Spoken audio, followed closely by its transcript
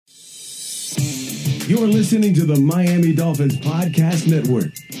You're listening to the Miami Dolphins Podcast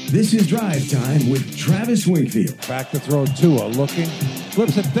Network. This is Drive Time with Travis Wingfield. Back to throw Tua, looking,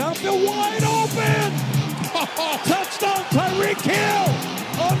 flips it downfield, wide open! Touchdown, Tyreek Hill!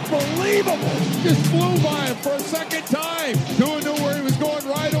 Unbelievable! Just flew by him for a second time. Tua knew where he was going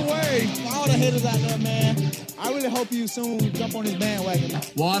right away. All the haters out there, man. I really hope you soon jump on his bandwagon.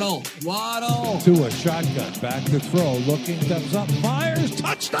 Waddle. Tua, shotgun, back to throw, looking, steps up, fires,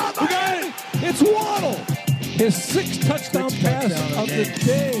 touchdown! We got it! It's Waddle! His sixth touchdown pass of the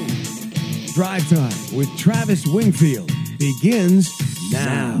day. Drive Time with Travis Wingfield begins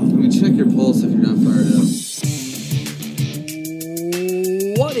now. Let me check your pulse if you're not fired up.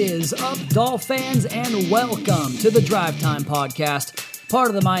 What is up, Dolphins, and welcome to the Drive Time Podcast, part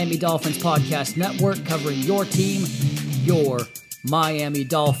of the Miami Dolphins Podcast Network, covering your team, your Miami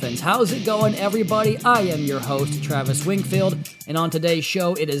Dolphins. How's it going, everybody? I am your host, Travis Wingfield, and on today's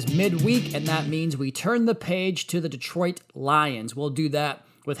show, it is midweek, and that means we turn the page to the Detroit Lions. We'll do that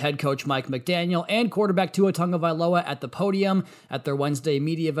with head coach Mike McDaniel and quarterback Tua Tagovailoa at the podium at their Wednesday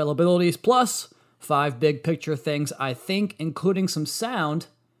media availabilities, plus 5 big picture things, I think, including some sound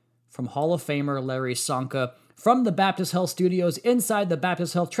from Hall of Famer Larry Csonka from the Baptist Health Studios inside the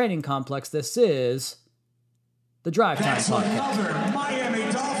Baptist Health Training Complex. This is the Drive Time Podcast.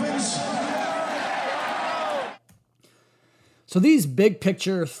 Miami Dolphins. So these big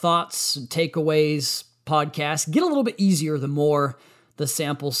picture thoughts, takeaways, podcasts get a little bit easier the more the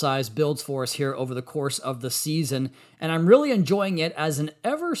sample size builds for us here over the course of the season, and I'm really enjoying it as an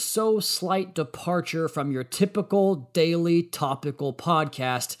ever so slight departure from your typical daily topical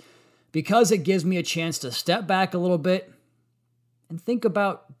podcast, because it gives me a chance to step back a little bit and think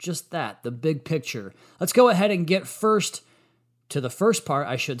about just that, the big picture. Let's go ahead and get first to the first part,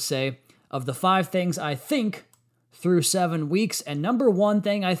 I should say, of the 5 things I think through 7 weeks. And number one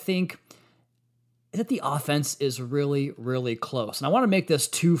thing I think is that the offense is really, really close. And I want to make this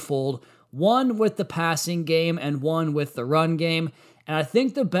twofold, one with the passing game and one with the run game. And I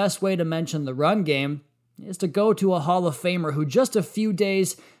think the best way to mention the run game is to go to a Hall of Famer who just a few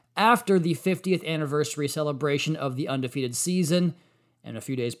days after the 50th anniversary celebration of the undefeated season, and a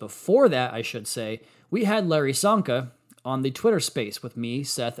few days before that, I should say, we had Larry Csonka on the Twitter space with me,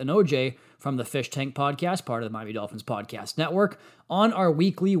 Seth, and OJ from the Fish Tank Podcast, part of the Miami Dolphins Podcast Network, on our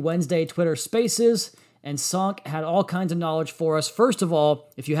weekly Wednesday Twitter spaces. And Csonk had all kinds of knowledge for us. First of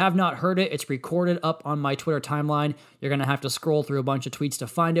all, if you have not heard it, it's recorded up on my Twitter timeline. You're going to have to scroll through a bunch of tweets to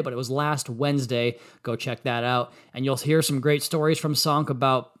find it, but it was last Wednesday. Go check that out. And you'll hear some great stories from Csonk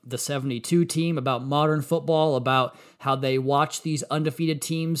about the 72 team, about modern football, about how they watch these undefeated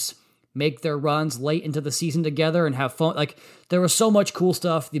teams make their runs late into the season together and have fun. Like, there was so much cool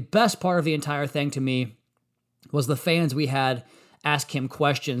stuff. The best part of the entire thing to me was the fans we had ask him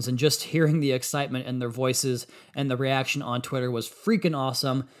questions, and just hearing the excitement in their voices and the reaction on Twitter was freaking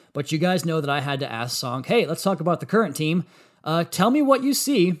awesome. But you guys know that I had to ask Csonk, hey, let's talk about the current team. Tell me what you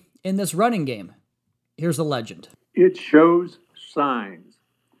see in this running game. Here's the legend. It shows signs,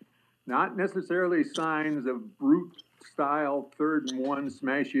 not necessarily signs of brute style, 3rd and 1,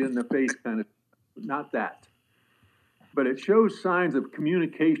 smash you in the face kind of, not that. But it shows signs of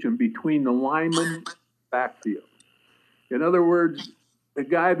communication between the lineman and the backfield. In other words, the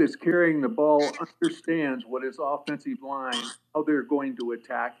guy that's carrying the ball understands what his offensive line, how they're going to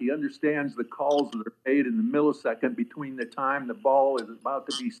attack. He understands the calls that are made in the millisecond between the time the ball is about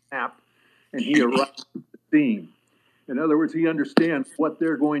to be snapped and he arrives at the scene. In other words, he understands what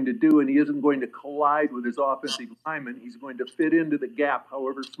they're going to do, and he isn't going to collide with his offensive lineman. He's going to fit into the gap,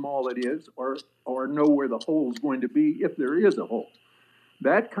 however small it is, or know where the hole is going to be if there is a hole.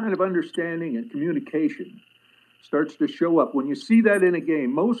 That kind of understanding and communication starts to show up. When you see that in a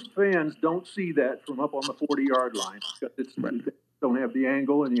game, most fans don't see that from up on the 40-yard line because they don't have the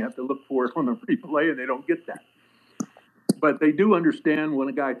angle, and you have to look for it on the replay, and they don't get that. But they do understand when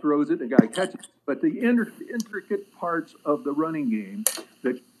a guy throws it, a guy catches it. But the intricate parts of the running game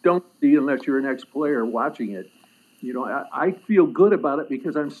that you don't see unless you're an ex-player watching it, you know, I feel good about it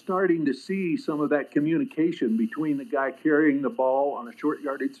because I'm starting to see some of that communication between the guy carrying the ball on a short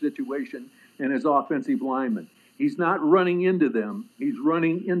yardage situation and his offensive lineman. He's not running into them. He's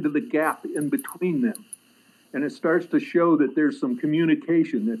running into the gap in between them. And it starts to show that there's some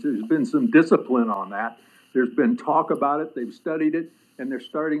communication, that there's been some discipline on that. There's been talk about it. They've studied it, and they're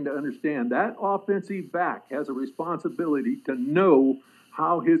starting to understand that offensive back has a responsibility to know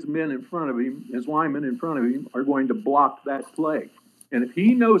how his men in front of him, his linemen in front of him, are going to block that play. And if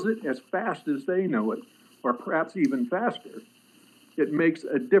he knows it as fast as they know it, or perhaps even faster, it makes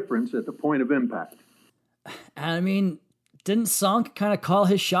a difference at the point of impact. I mean, didn't Sonk kind of call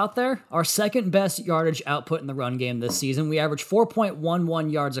his shot there? Our second best yardage output in the run game this season. We averaged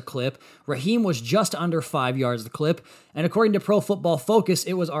 4.11 yards a clip. Raheem was just under 5 yards a clip. And according to Pro Football Focus,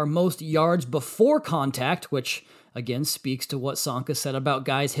 it was our most yards before contact, which again speaks to what Sonka said about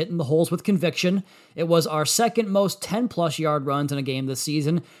guys hitting the holes with conviction. It was our second most 10-plus yard runs in a game this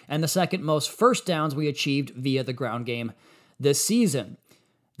season, and the second most first downs we achieved via the ground game this season.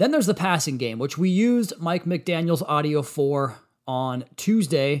 Then there's the passing game, which we used Mike McDaniel's audio for on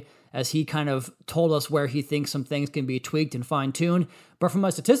Tuesday, as he kind of told us where he thinks some things can be tweaked and fine-tuned. But from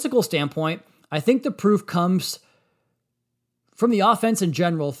a statistical standpoint, I think the proof comes from the offense in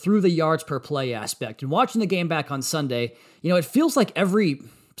general through the yards per play aspect. And watching the game back on Sunday, it feels like every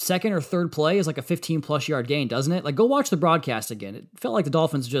second or third play is like a 15-plus yard gain, doesn't it? Like, go watch the broadcast again. It felt like the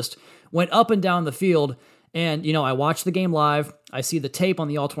Dolphins just went up and down the field. And, I watched the game live, I see the tape on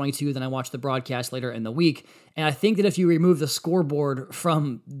the All-22, then I watch the broadcast later in the week, and I think that if you remove the scoreboard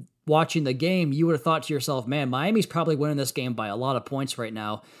from watching the game, you would have thought to yourself, man, Miami's probably winning this game by a lot of points right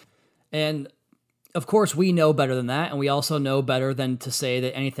now. And, of course, we know better than that, and we also know better than to say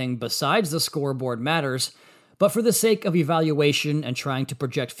that anything besides the scoreboard matters. But for the sake of evaluation and trying to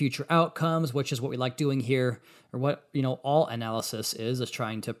project future outcomes, which is what we like doing here, or what, all analysis is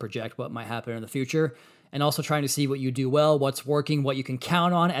trying to project what might happen in the future, and also trying to see what you do well, what's working, what you can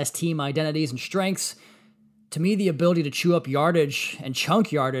count on as team identities and strengths. To me, the ability to chew up yardage and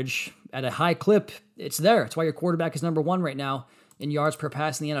chunk yardage at a high clip, it's there. It's why your quarterback is number one right now in yards per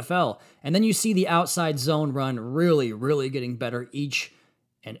pass in the NFL. And then you see the outside zone run really, really getting better each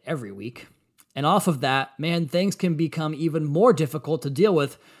and every week. And off of that, man, things can become even more difficult to deal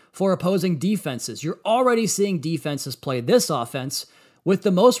with for opposing defenses. You're already seeing defenses play this offense with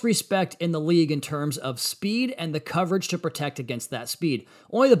the most respect in the league in terms of speed and the coverage to protect against that speed.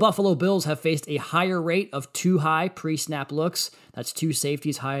 Only the Buffalo Bills have faced a higher rate of too high pre-snap looks. That's two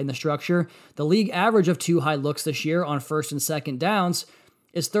safeties high in the structure. The league average of too high looks this year on first and second downs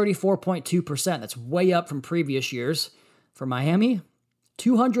is 34.2%. That's way up from previous years. For Miami,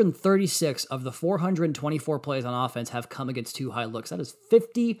 236 of the 424 plays on offense have come against too high looks. That is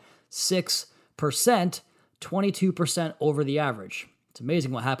 56%, 22% over the average. It's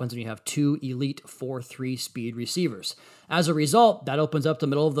amazing what happens when you have two elite 4.3 speed receivers. As a result, that opens up the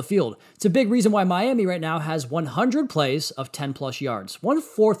middle of the field. It's a big reason why Miami right now has 100 plays of 10-plus yards.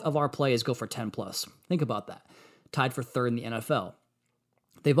 1/4 of our plays go for 10-plus. Think about that. Tied for third in the NFL.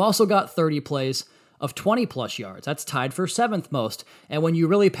 They've also got 30 plays of 20-plus yards. That's tied for seventh most. And when you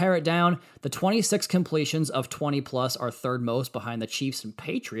really pare it down, the 26 completions of 20-plus are third most behind the Chiefs and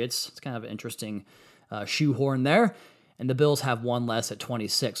Patriots. It's kind of an interesting shoehorn there. And the Bills have one less at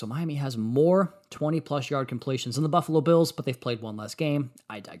 26. So Miami has more 20-plus yard completions than the Buffalo Bills, but they've played one less game.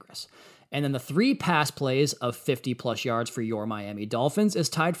 I digress. And then the 3 pass plays of 50-plus yards for your Miami Dolphins is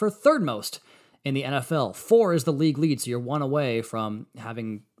tied for third most in the NFL. 4 is the league lead, so you're one away from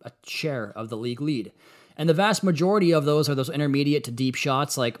having a share of the league lead. And the vast majority of those are those intermediate to deep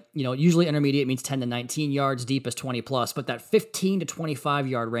shots. Like, usually intermediate means 10 to 19 yards, deep is 20 plus, but that 15 to 25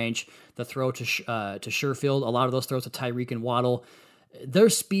 yard range, the throw to Sherfield, a lot of those throws to Tyreek and Waddle, their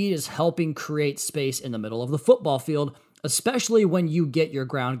speed is helping create space in the middle of the football field, especially when you get your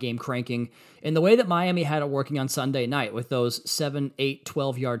ground game cranking in the way that Miami had it working on Sunday night with those 7, 8,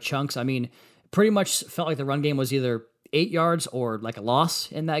 12 yard chunks. I mean, pretty much felt like the run game was either 8 yards or like a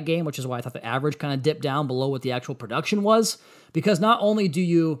loss in that game, which is why I thought the average kind of dipped down below what the actual production was. Because not only do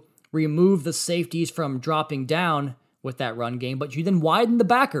you remove the safeties from dropping down with that run game, but you then widen the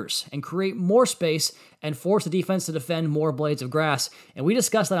backers and create more space and force the defense to defend more blades of grass. And we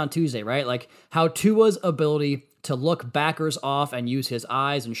discussed that on Tuesday, right? Like how Tua's ability to look backers off and use his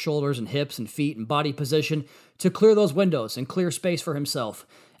eyes and shoulders and hips and feet and body position to clear those windows and clear space for himself.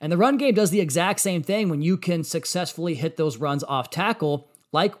 And the run game does the exact same thing when you can successfully hit those runs off tackle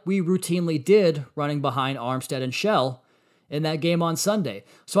like we routinely did running behind Armstead and Shell in that game on Sunday.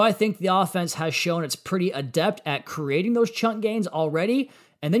 So I think the offense has shown it's pretty adept at creating those chunk gains already.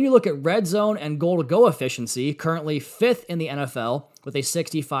 And then you look at red zone and goal-to-go efficiency, currently 5th in the NFL with a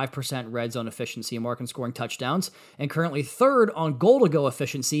 65% red zone efficiency mark and scoring touchdowns, and currently 3rd on goal-to-go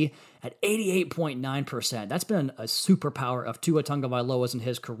efficiency at 88.9%. That's been a superpower of Tua Tagovailoa's in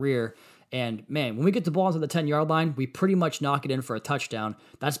his career. And man, when we get the ball into the 10-yard line, we pretty much knock it in for a touchdown.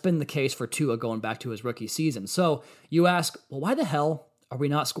 That's been the case for Tua going back to his rookie season. So you ask, well, why the hell are we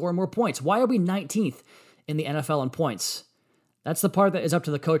not scoring more points? Why are we 19th in the NFL in points? That's the part that is up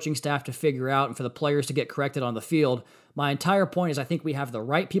to the coaching staff to figure out and for the players to get corrected on the field. My entire point is I think we have the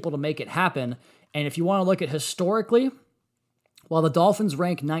right people to make it happen. And if you want to look at historically While the Dolphins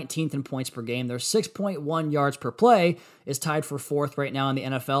rank 19th in points per game, their 6.1 yards per play is tied for 4th right now in the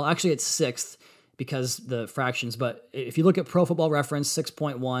NFL. Actually, it's 6th because the fractions, but if you look at Pro Football Reference,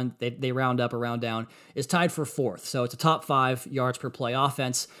 6.1, they round up or round down, is tied for 4th. So it's a top 5 yards per play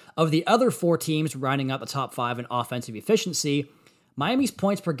offense. Of the other 4 teams rounding out the top 5 in offensive efficiency, Miami's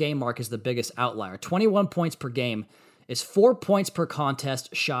points per game mark is the biggest outlier. 21 points per game is 4 points per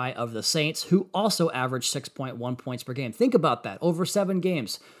contest shy of the Saints, who also average 6.1 points per game. Think about that. Over 7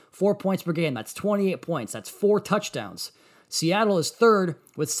 games, 4 points per game. That's 28 points. That's 4 touchdowns. Seattle is third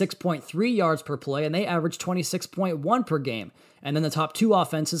with 6.3 yards per play, and they average 26.1 per game. And then the top 2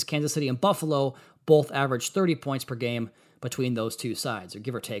 offenses, Kansas City and Buffalo, both average 30 points per game between those 2 sides, or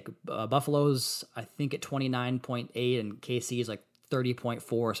give or take. Buffalo's, I think, at 29.8, and KC is like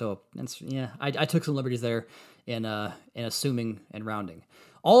 30.4. So that's, I took some liberties there in assuming and rounding.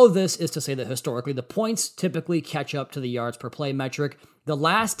 All of this is to say that historically, the points typically catch up to the yards per play metric. The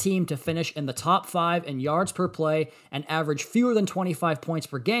last team to finish in the top 5 in yards per play and average fewer than 25 points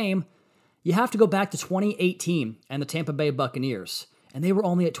per game, you have to go back to 2018 and the Tampa Bay Buccaneers. And they were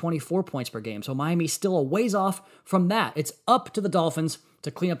only at 24 points per game. So Miami's still a ways off from that. It's up to the Dolphins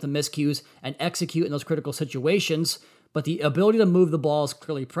to clean up the miscues and execute in those critical situations. But the ability to move the ball is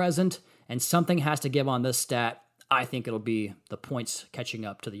clearly present, and something has to give on this stat. I think it'll be the points catching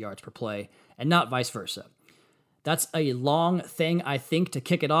up to the yards per play and not vice versa. That's a long thing, I think, to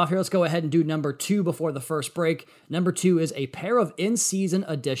kick it off here. Let's go ahead and do number 2 before the first break. Number 2 is a pair of in-season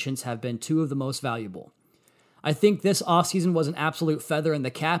additions have been 2 of the most valuable. I think this offseason was an absolute feather in the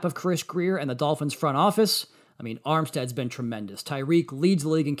cap of Chris Grier and the Dolphins front office. I mean, Armstead's been tremendous. Tyreek leads the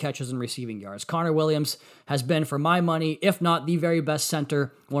league in catches and receiving yards. Connor Williams has been, for my money, if not the very best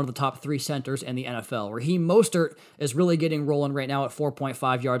center, one of the top 3 centers in the NFL. Raheem Mostert is really getting rolling right now at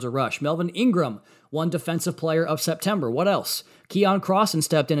 4.5 yards a rush. Melvin Ingram, one defensive player of September. What else? Keon Crossan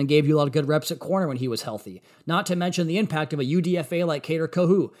stepped in and gave you a lot of good reps at corner when he was healthy. Not to mention the impact of a UDFA like Kader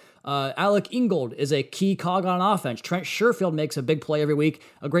Kohu. Alec Ingold is a key cog on offense. Trent Sherfield makes a big play every week,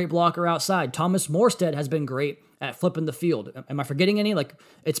 a great blocker outside. Thomas Morstead has been great at flipping the field. Am I forgetting any?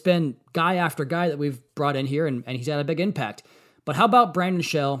 It's been guy after guy that we've brought in here, and he's had a big impact. But how about Brandon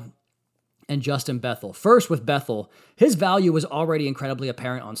Shell and Justin Bethel? First, with Bethel, his value was already incredibly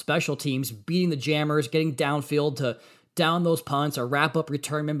apparent on special teams, beating the jammers, getting downfield to down those punts or wrap up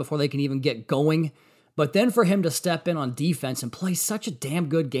return men before they can even get going. But then for him to step in on defense and play such a damn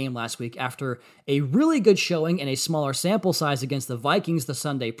good game last week after a really good showing in a smaller sample size against the Vikings the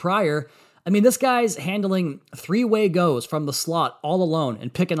Sunday prior, I mean, this guy's handling 3-way goes from the slot all alone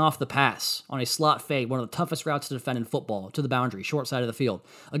and picking off the pass on a slot fade, one of the toughest routes to defend in football, to the boundary, short side of the field.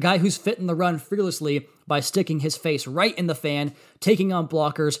 A guy who's fitting the run fearlessly by sticking his face right in the fan, taking on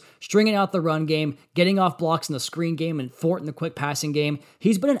blockers, stringing out the run game, getting off blocks in the screen game, and thwarting the quick passing game.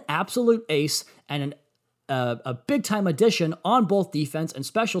 He's been an absolute ace and a big-time addition on both defense and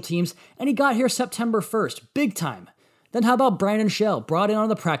special teams, and he got here September 1st. Big time. Then how about Brandon Shell, brought in on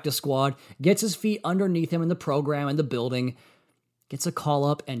the practice squad, gets his feet underneath him in the program and the building, gets a call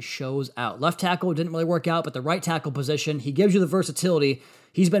up and shows out. Left tackle didn't really work out, but the right tackle position, he gives you the versatility.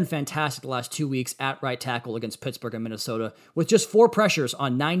 He's been fantastic the last 2 weeks at right tackle against Pittsburgh and Minnesota with just 4 pressures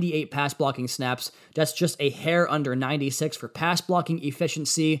on 98 pass blocking snaps. That's just a hair under 96 for pass blocking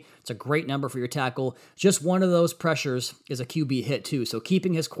efficiency. It's a great number for your tackle. Just one of those pressures is a QB hit too. So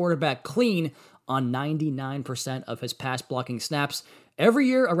keeping his quarterback clean on 99% of his pass blocking snaps. Every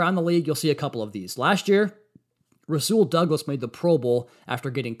year around the league, you'll see a couple of these. Last year, Rasul Douglas made the Pro Bowl after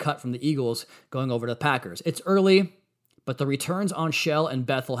getting cut from the Eagles going over to the Packers. It's early, but the returns on Shell and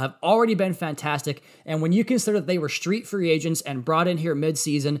Bethel have already been fantastic, and when you consider that they were street free agents and brought in here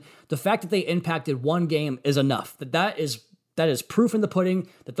mid-season, the fact that they impacted one game is enough. That is proof in the pudding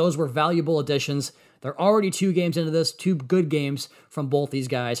that those were valuable additions. They're already 2 games into this, 2 good games from both these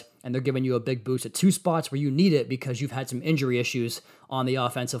guys, and they're giving you a big boost at 2 spots where you need it because you've had some injury issues on the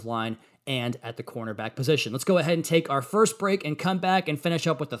offensive line and at the cornerback position. Let's go ahead and take our first break and come back and finish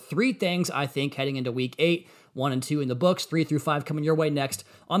up with the 3 things I think heading into Week 8, 1 and 2 in the books, 3 through 5 coming your way next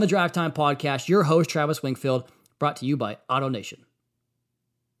on the Drive Time Podcast. Your host, Travis Wingfield, brought to you by Auto Nation.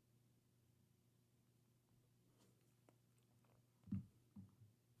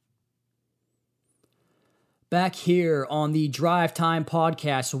 Back here on the Drive Time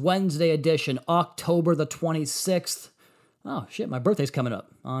Podcast, Wednesday edition, October the 26th. Oh, shit, my birthday's coming up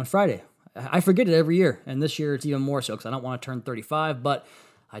on Friday. I forget it every year, and this year it's even more so because I don't want to turn 35, but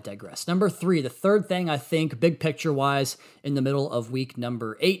I digress. Number 3, the third thing I think, big picture-wise, in the middle of week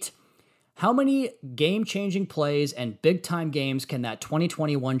number 8. How many game-changing plays and big-time games can that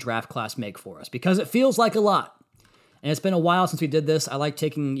 2021 draft class make for us? Because it feels like a lot. And it's been a while since we did this. I like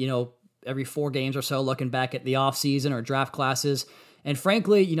taking, every 4 games or so, looking back at the offseason or draft classes. And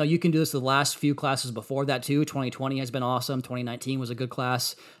frankly, you can do this the last few classes before that too. 2020 has been awesome. 2019 was a good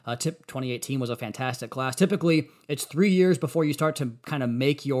class. 2018 was a fantastic class. Typically, it's 3 years before you start to kind of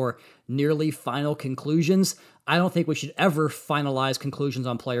make your nearly final conclusions. I don't think we should ever finalize conclusions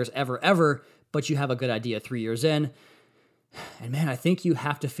on players ever, but you have a good idea 3 years in. And man, I think you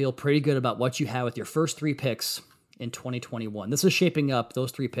have to feel pretty good about what you have with your first 3 picks in 2021. This is shaping up,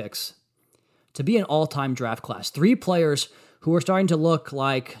 those 3 picks, to be an all-time draft class. 3 players who are starting to look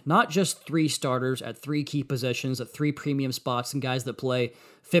like not just 3 starters at 3 key positions, at 3 premium spots, and guys that play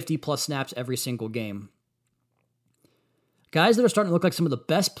 50-plus snaps every single game. Guys that are starting to look like some of the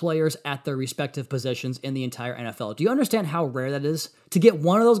best players at their respective positions in the entire NFL. Do you understand how rare that is to get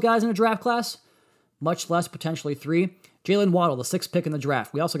one of those guys in a draft class? Much less potentially 3. Jalen Waddle, the 6th pick in the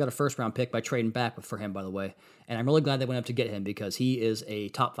draft. We also got a first-round pick by trading back for him, by the way. And I'm really glad they went up to get him because he is a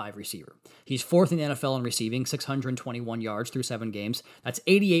top 5 receiver. He's 4th in the NFL in receiving, 621 yards through 7 games. That's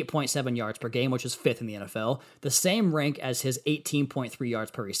 88.7 yards per game, which is 5th in the NFL. The same rank as his 18.3 yards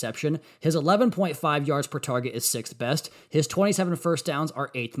per reception. His 11.5 yards per target is 6th best. His 27 first downs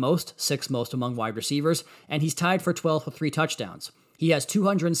are 8th most, 6th most among wide receivers. And he's tied for 12th with 3 touchdowns. He has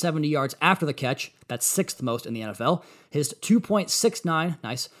 270 yards after the catch. That's 6th most in the NFL. His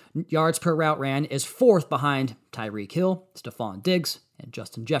 2.69 yards per route ran is 4th behind Tyreek Hill, Stephon Diggs, and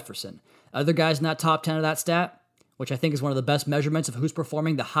Justin Jefferson. Other guys in that top 10 of that stat, which I think is one of the best measurements of who's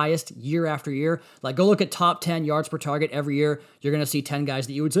performing the highest year after year. Like, go look at top 10 yards per target every year. You're going to see 10 guys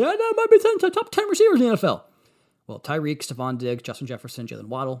that you would say, that might be 10 top 10 receivers in the NFL. Well, Tyreek, Stephon Diggs, Justin Jefferson, Jalen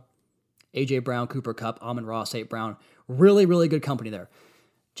Waddle, A.J. Brown, Cooper Kupp, Amon-Ra St. Brown. Really, really good company there.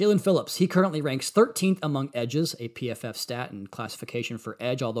 Jalen Phillips, he currently ranks 13th among edges, a PFF stat and classification for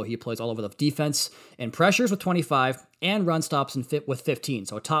edge, although he plays all over the defense, and pressures with 25, and run stops with 15.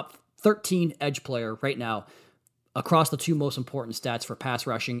 So a top 13 edge player right now across the 2 most important stats for pass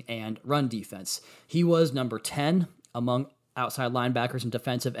rushing and run defense. He was number 10 among outside linebackers and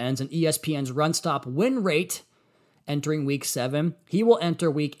defensive ends, and ESPN's run stop win rate entering week 7. He will enter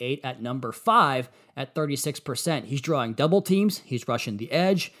week 8 at number 5 at 36%. He's drawing double teams. He's rushing the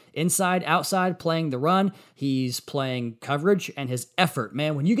edge, inside, outside, playing the run. He's playing coverage, and his effort.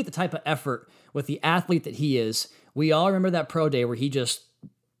 Man, when you get the type of effort with the athlete that he is, we all remember that pro day where he just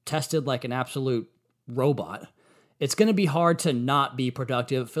tested like an absolute robot. It's going to be hard to not be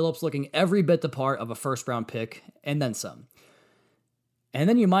productive. Phillips looking every bit the part of a first-round pick, and then some. And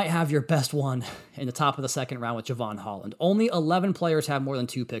then you might have your best one in the top of the 2nd round with Jevon Holland. Only 11 players have more than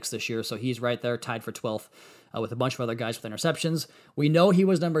 2 picks this year, so he's right there, tied for 12th with a bunch of other guys with interceptions. We know he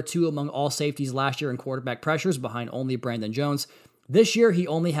was number 2 among all safeties last year in quarterback pressures, behind only Brandon Jones. This year, he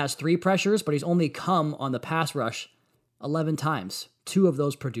only has 3 pressures, but he's only come on the pass rush 11 times. 2 of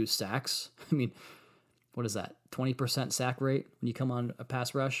those produce sacks. I mean, what is that? 20% sack rate when you come on a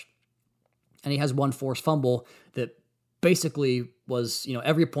pass rush? And he has 1 forced fumble that basically was,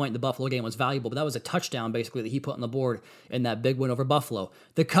 every point in the Buffalo game was valuable, but that was a touchdown basically that he put on the board in that big win over Buffalo.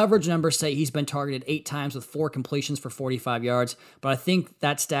 The coverage numbers say he's been targeted 8 times with 4 completions for 45 yards, but I think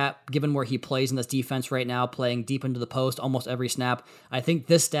that stat, given where he plays in this defense right now, playing deep into the post almost every snap, I think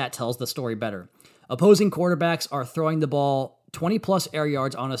this stat tells the story better. Opposing quarterbacks are throwing the ball 20-plus air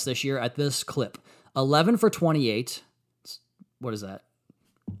yards on us this year at this clip. 11 for 28. What is that?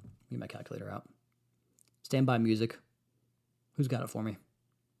 Get my calculator out. Standby music. Who's got it for me?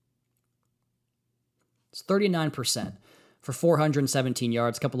 It's 39% for 417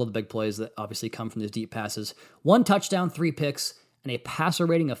 yards. A couple of the big plays that obviously come from these deep passes. 1 touchdown, 3 picks, and a passer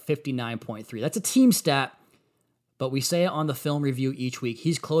rating of 59.3. That's a team stat, but we say it on the film review each week.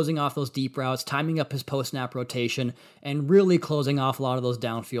 He's closing off those deep routes, timing up his post-snap rotation, and really closing off a lot of those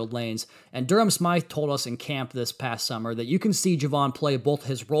downfield lanes. And Durham Smythe told us in camp this past summer that you can see Jevon play both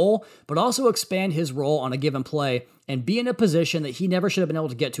his role, but also expand his role on a given play and be in a position that he never should have been able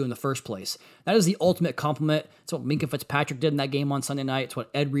to get to in the first place. That is the ultimate compliment. It's what Minkah Fitzpatrick did in that game on Sunday night. It's what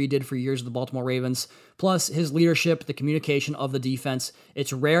Ed Reed did for years with the Baltimore Ravens. Plus, his leadership, the communication of the defense.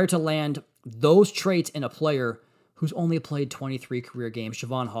 It's rare to land those traits in a player who's only played 23 career games.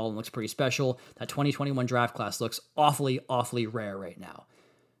 Jevon Holland looks pretty special. That 2021 draft class looks awfully, awfully rare right now.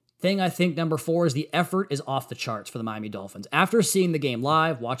 Thing I think number 4 is the effort is off the charts for the Miami Dolphins. After seeing the game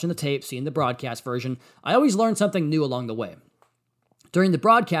live, watching the tape, seeing the broadcast version, I always learn something new along the way. During the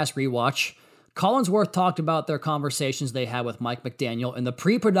broadcast rewatch, Collinsworth talked about their conversations they had with Mike McDaniel in the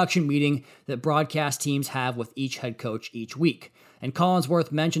pre-production meeting that broadcast teams have with each head coach each week. And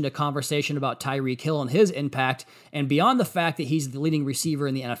Collinsworth mentioned a conversation about Tyreek Hill and his impact, and beyond the fact that he's the leading receiver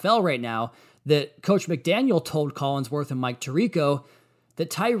in the NFL right now, that Coach McDaniel told Collinsworth and Mike Tirico that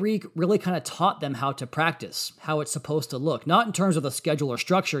Tyreek really kind of taught them how to practice, how it's supposed to look. Not in terms of the schedule or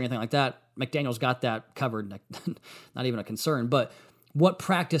structure or anything like that. McDaniel's got that covered, not even a concern, but what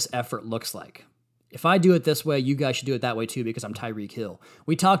practice effort looks like. If I do it this way, you guys should do it that way too, because I'm Tyreek Hill.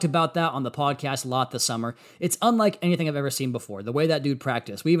 We talked about that on the podcast a lot this summer. It's unlike anything I've ever seen before, the way that dude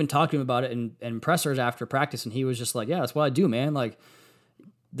practiced. We even talked to him about it in pressers after practice, and he was just like, yeah, that's what I do, man. Like,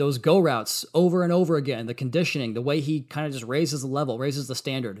 those go routes over and over again, the conditioning, the way he kind of just raises the level, raises the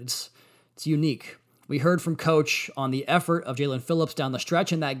standard. It's unique. We heard from Coach on the effort of Jalen Phillips down the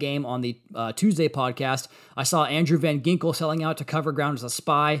stretch in that game on the Tuesday podcast. I saw Andrew Van Ginkel selling out to cover ground as a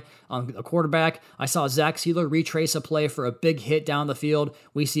spy on a quarterback. I saw Zach Sealer retrace a play for a big hit down the field.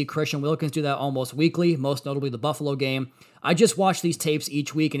 We see Christian Wilkins do that almost weekly, most notably the Buffalo game. I just watch these tapes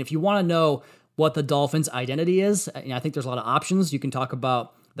each week, and if you want to know what the Dolphins' identity is, I think there's a lot of options. You can talk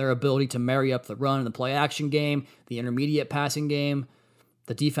about their ability to marry up the run and the play action game, the intermediate passing game,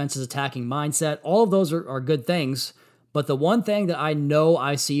 the defense's attacking mindset. All of those are good things. But the one thing that I know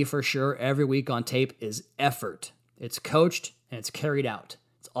I see for sure every week on tape is effort. It's coached and it's carried out.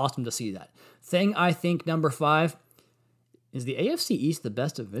 It's awesome to see that. Thing I think number 5 is the AFC East the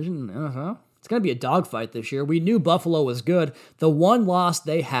best division in the NFL? It's going to be a dogfight this year. We knew Buffalo was good. The one loss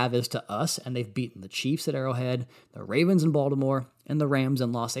they have is to us, and they've beaten the Chiefs at Arrowhead, the Ravens in Baltimore, and the Rams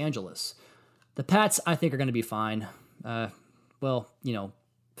in Los Angeles. The Pats, I think, are going to be fine.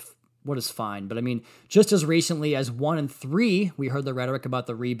 What is fine? But I mean, just as recently as 1-3, we heard the rhetoric about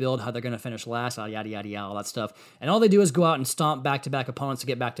the rebuild, how they're going to finish last, yada, yada, yada, all that stuff. And all they do is go out and stomp back-to-back opponents to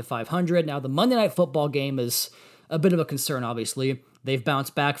get back to 500. Now, the Monday Night Football game is a bit of a concern, obviously. They've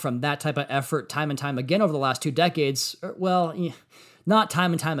bounced back from that type of effort time and time again over the last 2 decades. Well, not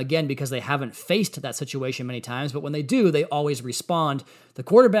time and time again because they haven't faced that situation many times, but when they do, they always respond. The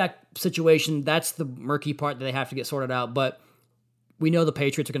quarterback situation, that's the murky part that they have to get sorted out, but we know the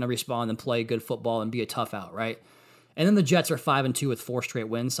Patriots are going to respond and play good football and be a tough out, right? And then the Jets are 5-2 with 4 straight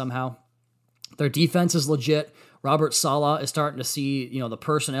wins somehow. Their defense is legit. Robert Saleh is starting to see, the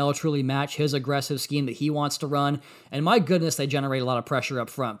personnel truly match his aggressive scheme that he wants to run. And my goodness, they generate a lot of pressure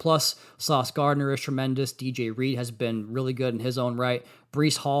up front. Plus, Sauce Gardner is tremendous. DJ Reed has been really good in his own right.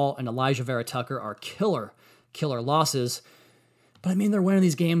 Breece Hall and Elijah Vera Tucker are killer losses. But I mean, they're winning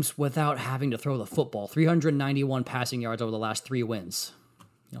these games without having to throw the football. 391 passing yards over the last 3 wins.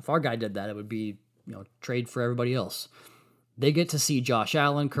 If our guy did that, it would be, trade for everybody else. They get to see Josh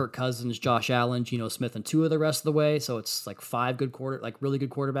Allen, Kirk Cousins, Josh Allen, Geno Smith, and Tua the rest of the way. So it's like 5 really good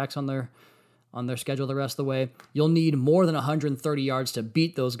quarterbacks on their schedule the rest of the way. You'll need more than 130 yards to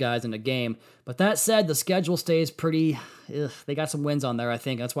beat those guys in a game. But that said, the schedule stays pretty. They got some wins on there, I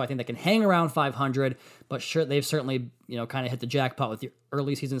think. That's why I think they can hang around 500. But sure, they've certainly kind of hit the jackpot with the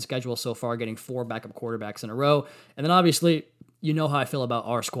early season schedule so far, getting 4 backup quarterbacks in a row. And then obviously, you know how I feel about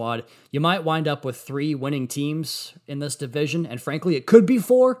our squad. You might wind up with 3 winning teams in this division, and frankly, it could be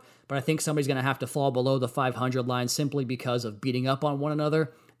 4, but I think somebody's going to have to fall below the 500 line simply because of beating up on one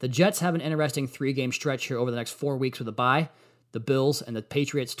another. The Jets have an interesting 3-game stretch here over the next 4 weeks with a bye, the Bills and the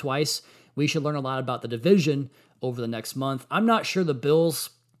Patriots twice. We should learn a lot about the division over the next month. I'm not sure the Bills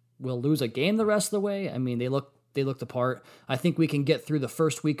will lose a game the rest of the way. I mean, they looked the part. I think we can get through the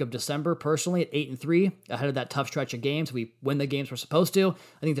first week of December, personally, at 8-3, ahead of that tough stretch of games. We win the games we're supposed to.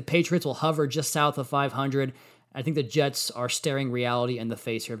 I think the Patriots will hover just south of 500. I think the Jets are staring reality in the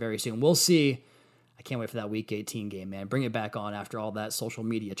face here very soon. We'll see. I can't wait for that Week 18 game, man. Bring it back on after all that social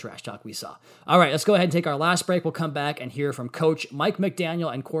media trash talk we saw. All right, let's go ahead and take our last break. We'll come back and hear from Coach Mike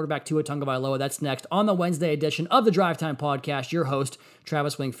McDaniel and quarterback Tua Tagovailoa. That's next on the Wednesday edition of the Drive Time Podcast. Your host,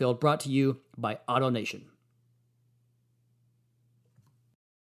 Travis Wingfield, brought to you by Auto Nation.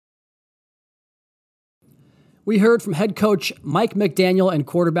 We heard from head coach Mike McDaniel and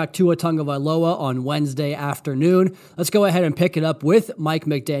quarterback Tua Tagovailoa on Wednesday afternoon. Let's go ahead and pick it up with Mike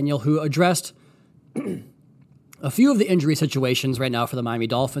McDaniel, who addressed a few of the injury situations right now for the Miami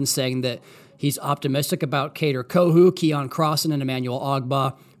Dolphins, saying that he's optimistic about Kader Kohou, Keon Crossan, and Emmanuel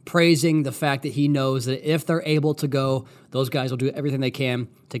Ogbah, praising the fact that he knows that if they're able to go, those guys will do everything they can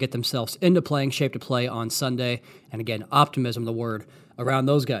to get themselves into playing shape to play on Sunday. And again, optimism, the word, around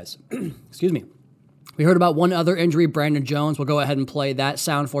those guys. Excuse me. We heard about one other injury, Brandon Jones. We'll go ahead and play that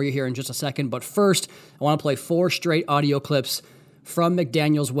sound for you here in just a second. But first, I want to play 4 straight audio clips from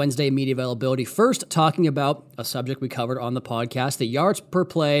McDaniel's Wednesday media availability. First, talking about a subject we covered on the podcast, the yards per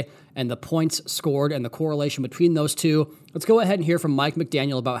play and the points scored and the correlation between those two. Let's go ahead and hear from Mike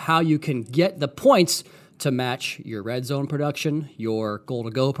McDaniel about how you can get the points to match your red zone production, your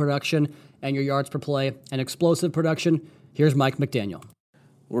goal-to-go production, and your yards per play and explosive production? Here's Mike McDaniel.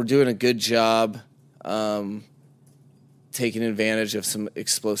 We're doing a good job taking advantage of some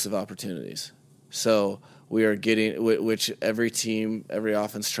explosive opportunities. So we are getting, which every team, every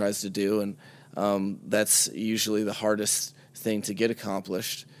offense tries to do, and that's usually the hardest thing to get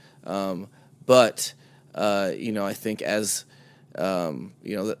accomplished. But I think as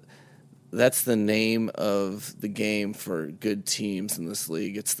that's the name of the game for good teams in this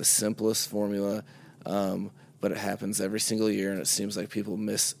league. It's the simplest formula, but it happens every single year, and it seems like people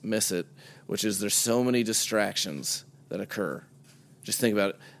miss it, which is there's so many distractions that occur. Just think about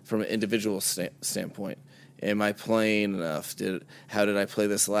it from an individual standpoint. Am I playing enough? How did I play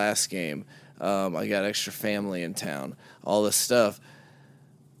this last game? I got extra family in town. All this stuff.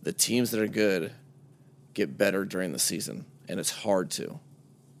 The teams that are good get better during the season, and it's hard to,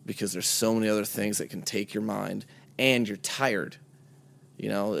 because there's so many other things that can take your mind, and you're tired.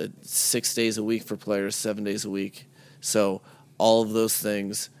 It's 6 days a week for players, 7 days a week. So all of those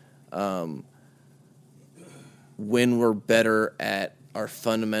things, when we're better at our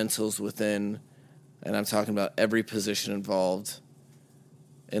fundamentals within, and I'm talking about every position involved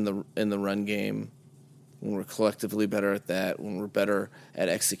in the run game, when we're collectively better at that, when we're better at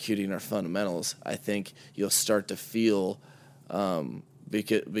executing our fundamentals, I think you'll start to feel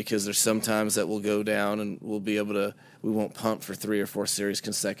because there's some times that we'll go down and we won't punt for 3 or 4 series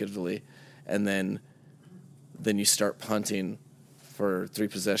consecutively, and then you start punting for 3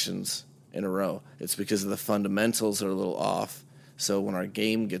 possessions in a row. It's because the fundamentals are a little off. So when our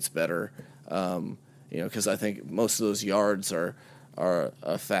game gets better, because I think most of those yards are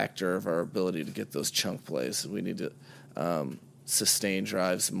a factor of our ability to get those chunk plays. We need to sustain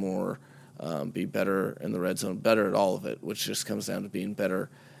drives more, be better in the red zone, better at all of it, which just comes down to being better,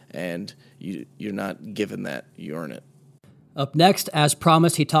 and you're not given that, you earn it. Up next, as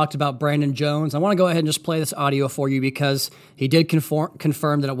promised, he talked about Brandon Jones. I want to go ahead and just play this audio for you because he did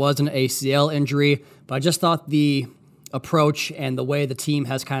confirm that it was an ACL injury, but I just thought the approach and the way the team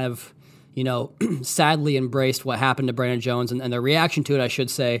has kind of, sadly embraced what happened to Brandon Jones and the reaction to it, I should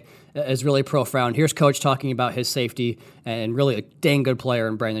say, is really profound. Here's Coach talking about his safety and really a dang good player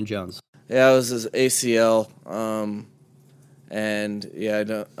in Brandon Jones. Yeah, it was his ACL, and I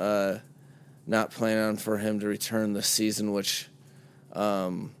don't. Not planning on for him to return this season, which,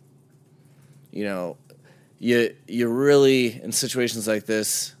 you really, in situations like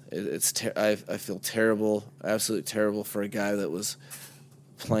this, I feel terrible, absolutely terrible for a guy that was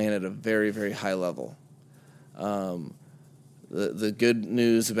playing at a very, very high level. The good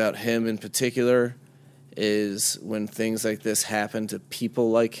news about him in particular is when things like this happen to people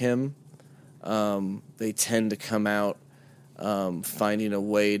like him, they tend to come out finding a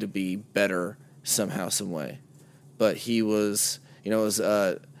way to be better somehow, some way. But he was, it was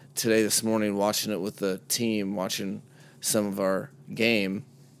today, this morning, watching it with the team, watching some of our game,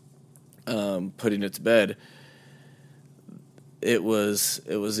 putting it to bed. It was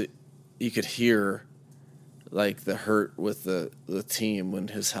you could hear like the hurt with the team when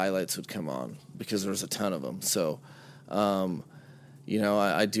his highlights would come on, because there was a ton of them. So,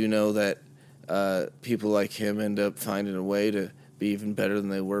 I do know that people like him end up finding a way to be even better than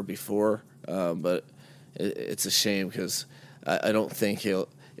they were before. But it's a shame because I don't think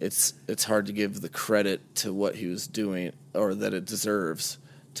it's hard to give the credit to what he was doing, or that it deserves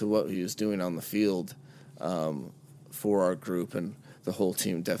to what he was doing on the field for our group, and the whole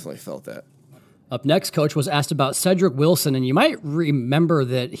team definitely felt that. Up next, Coach was asked about Cedric Wilson, and you might remember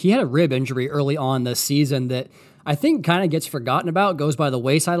that he had a rib injury early on this season that I think kind of gets forgotten about, goes by the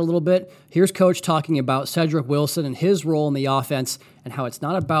wayside a little bit. Here's Coach talking about Cedric Wilson and his role in the offense and how it's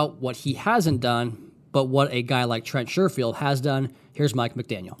not about what he hasn't done, but what a guy like Trent Sherfield has done. Here's Mike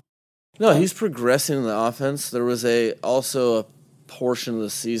McDaniel. No, he's progressing in the offense. There was also a portion of the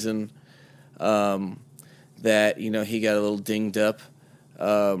season that, he got a little dinged up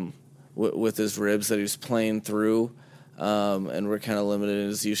with his ribs that he was playing through, and we're kind of limited in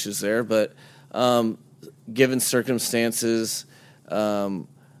his usage there. But given circumstances,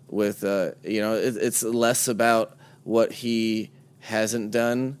 it's less about what he hasn't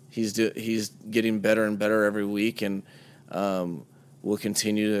done. He's getting better and better every week, and will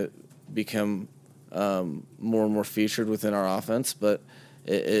continue to become more and more featured within our offense. But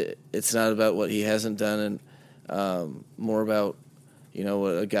it's not about what he hasn't done, and more about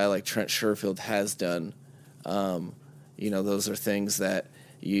what a guy like Trent Sherfield has done. Those are things that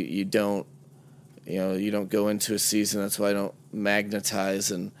you don't go into a season. That's why I don't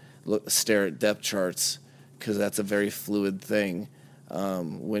magnetize and stare at depth charts, because that's a very fluid thing.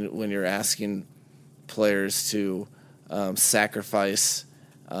 When you're asking players to sacrifice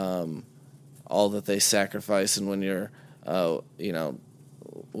all that they sacrifice, and when you're,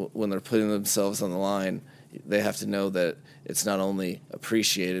 when they're putting themselves on the line, they have to know that it's not only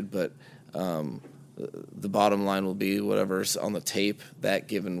appreciated, but the bottom line will be whatever's on the tape that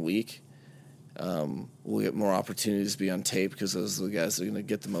given week. We'll get more opportunities to be on tape because those are the guys that are going to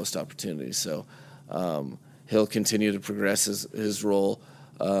get the most opportunities. So he'll continue to progress his role.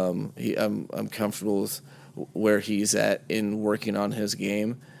 I'm comfortable with where he's at in working on his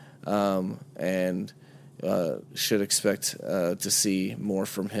game, and should expect to see more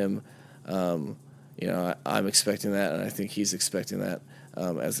from him. I'm expecting that, and I think he's expecting that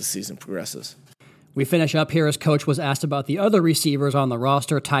as the season progresses. We finish up here as Coach was asked about the other receivers on the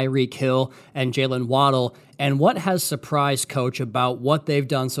roster, Tyreek Hill and Jalen Waddle, and what has surprised Coach about what they've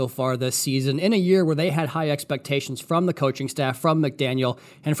done so far this season in a year where they had high expectations from the coaching staff, from McDaniel,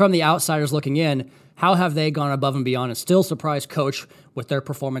 and from the outsiders looking in. How have they gone above and beyond and still surprised Coach with their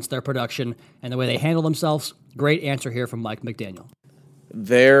performance, their production, and the way they handle themselves? Great answer here from Mike McDaniel.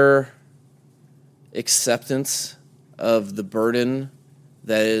 Their acceptance of the burden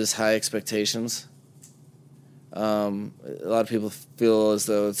that is high expectations. A lot of people feel as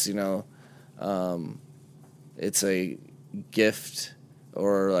though it's, it's a gift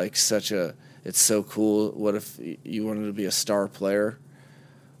or like it's so cool. What if you wanted to be a star player?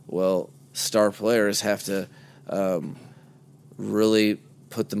 Well, star players have to really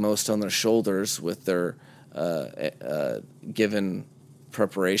put the most on their shoulders with their given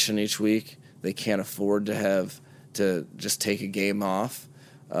preparation each week. They can't afford to have to just take a game off.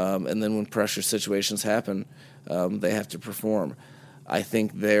 And then when pressure situations happen, they have to perform. I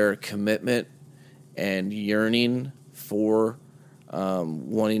think their commitment and yearning for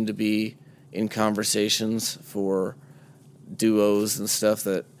wanting to be in conversations for duos and stuff,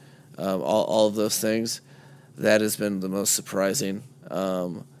 that all of those things, that has been the most surprising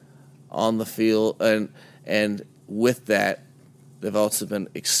on the field. And with that, they've also been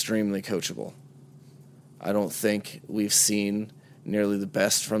extremely coachable. I don't think we've seen nearly the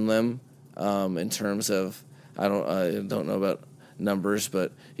best from them in terms of, I don't know about numbers,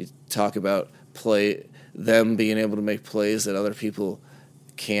 but you talk about them being able to make plays that other people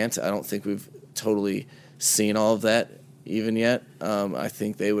can't. I don't think we've totally seen all of that even yet. I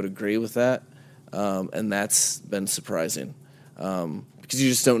think they would agree with that, and that's been surprising because you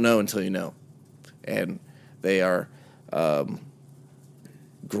just don't know until you know. And they are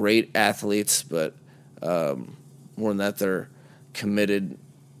great athletes, but more than that, they're committed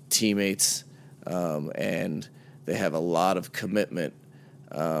teammates, and they have a lot of commitment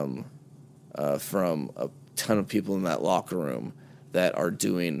from a ton of people in that locker room that are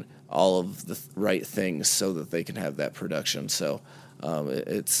doing all of the right things so that they can have that production. So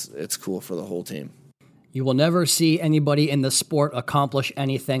it's cool for the whole team. You will never see anybody in the sport accomplish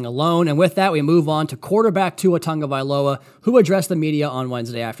anything alone. And with that, we move on to quarterback Tua Tagovailoa, who addressed the media on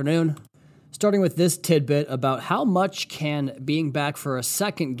Wednesday afternoon, starting with this tidbit about how much can being back for a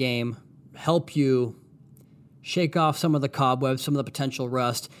second game help you shake off some of the cobwebs, some of the potential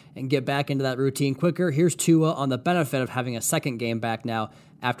rust, and get back into that routine quicker. Here's Tua on the benefit of having a second game back now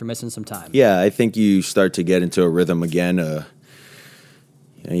after missing some time. Yeah, I think you start to get into a rhythm again. And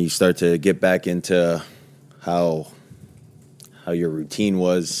you start to get back into how your routine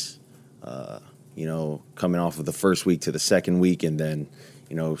was, coming off of the first week to the second week, and then,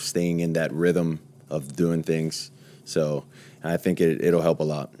 staying in that rhythm of doing things. So I think it'll help a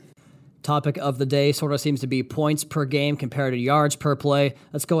lot. Topic of the day sort of seems to be points per game compared to yards per play.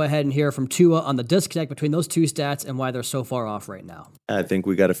 Let's go ahead and hear from Tua on the disconnect between those two stats and why they're so far off right now. I think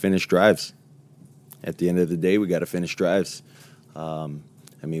we got to finish drives. At the end of the day, we got to finish drives.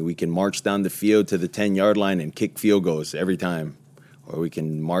 We can march down the field to the 10-yard line and kick field goals every time, or we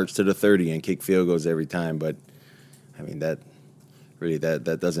can march to the 30 and kick field goals every time. But that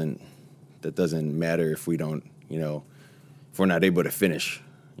doesn't matter if we don't, if we're not able to finish.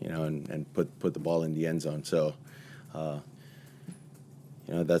 And put the ball in the end zone. So,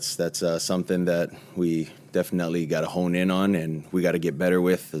 that's something that we definitely got to hone in on, and we got to get better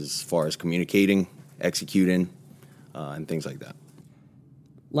with as far as communicating, executing, and things like that.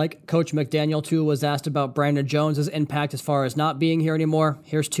 Like Coach McDaniel, Tua was asked about Brandon Jones' impact as far as not being here anymore.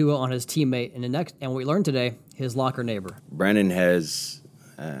 Here's Tua on his teammate and what we learned today, his locker neighbor. Brandon has.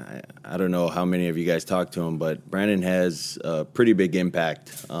 I don't know how many of you guys talked to him, but Brandon has a pretty big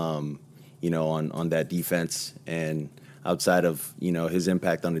impact, on that defense. And outside of, his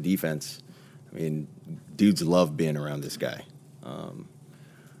impact on the defense, dudes love being around this guy.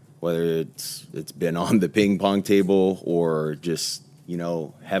 Whether it's been on the ping pong table or just,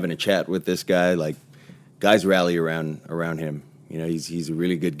 having a chat with this guy, like guys rally around him. You know, he's a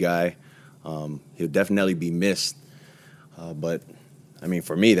really good guy. He'll definitely be missed. But I mean,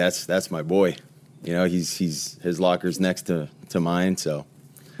 for me, that's my boy. You know, his locker's next to mine, so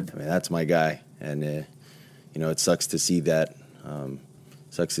I mean, that's my guy. And you know, it sucks to see that.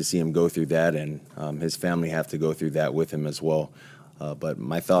 Sucks to see him go through that, and his family have to go through that with him as well. But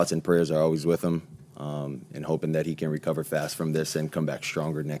my thoughts and prayers are always with him, and hoping that he can recover fast from this and come back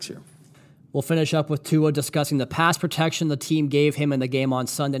stronger next year. We'll finish up with Tua discussing the pass protection the team gave him in the game on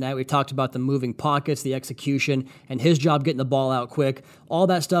Sunday night. We talked about the moving pockets, the execution, and his job getting the ball out quick. All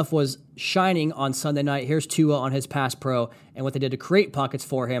that stuff was shining on Sunday night. Here's Tua on his pass pro and what they did to create pockets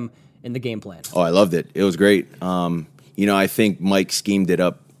for him in the game plan. Oh, I loved it. It was great. You know, I think Mike schemed it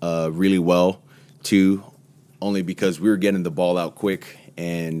up really well, too, only because we were getting the ball out quick,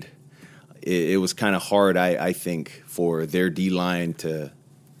 and it was kind of hard, I think, for their D-line to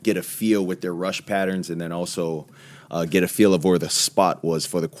get a feel with their rush patterns and then also get a feel of where the spot was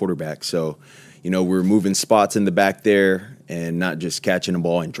for the quarterback. So, you know, we're moving spots in the back there and not just catching the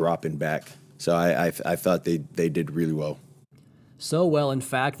ball and dropping back. So I thought they did really well. So well, in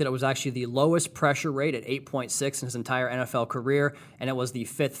fact, that it was actually the lowest pressure rate at 8.6 in his entire NFL career, and it was the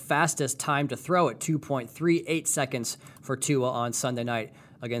fifth fastest time to throw at 2.38 seconds for Tua on Sunday night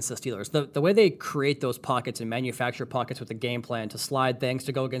against the Steelers. The way they create those pockets and manufacture pockets with the game plan to slide things,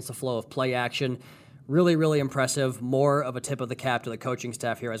 to go against the flow of play action, really, really impressive. More of a tip of the cap to the coaching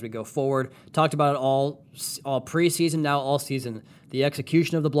staff here as we go forward. Talked about it all preseason, now all season. The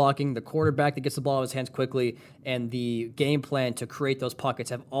execution of the blocking, the quarterback that gets the ball out of his hands quickly, and the game plan to create those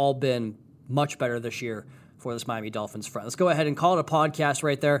pockets have all been much better this year for this Miami Dolphins front. Let's go ahead and call it a podcast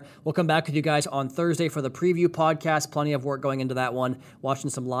right there. We'll come back with you guys on Thursday for the preview podcast. Plenty of work going into that one.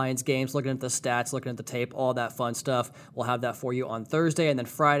 Watching some Lions games, looking at the stats, looking at the tape, all that fun stuff. We'll have that for you on Thursday. And then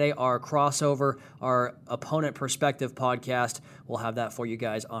Friday, our crossover, our opponent perspective podcast. We'll have that for you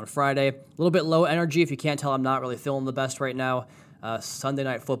guys on Friday. A little bit low energy. If you can't tell, I'm not really feeling the best right now. Sunday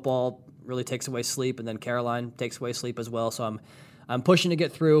night football really takes away sleep, and then Caroline takes away sleep as well. So I'm pushing to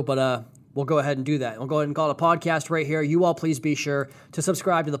get through, but we'll go ahead and do that. We'll go ahead and call it a podcast right here. You all please be sure to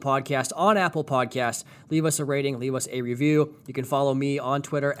subscribe to the podcast on Apple Podcasts. Leave us a rating, leave us a review. You can follow me on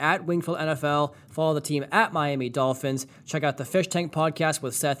Twitter at Wingfield NFL. Follow the team at Miami Dolphins. Check out the Fish Tank podcast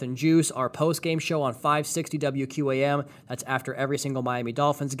with Seth and Juice, our post-game show on 560 WQAM. That's after every single Miami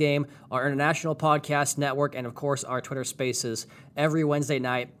Dolphins game. Our international podcast network, and of course our Twitter Spaces every Wednesday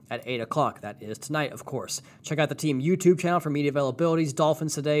night at 8 o'clock. That is tonight, of course. Check out the team YouTube channel for media availabilities,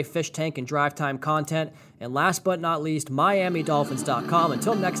 Dolphins Today, Fish Tank, and Drive Time content. And last but not least, MiamiDolphins.com.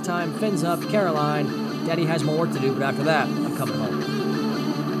 Until next time, fins up, Caroline. Daddy has more work to do, but after that, I'm coming home.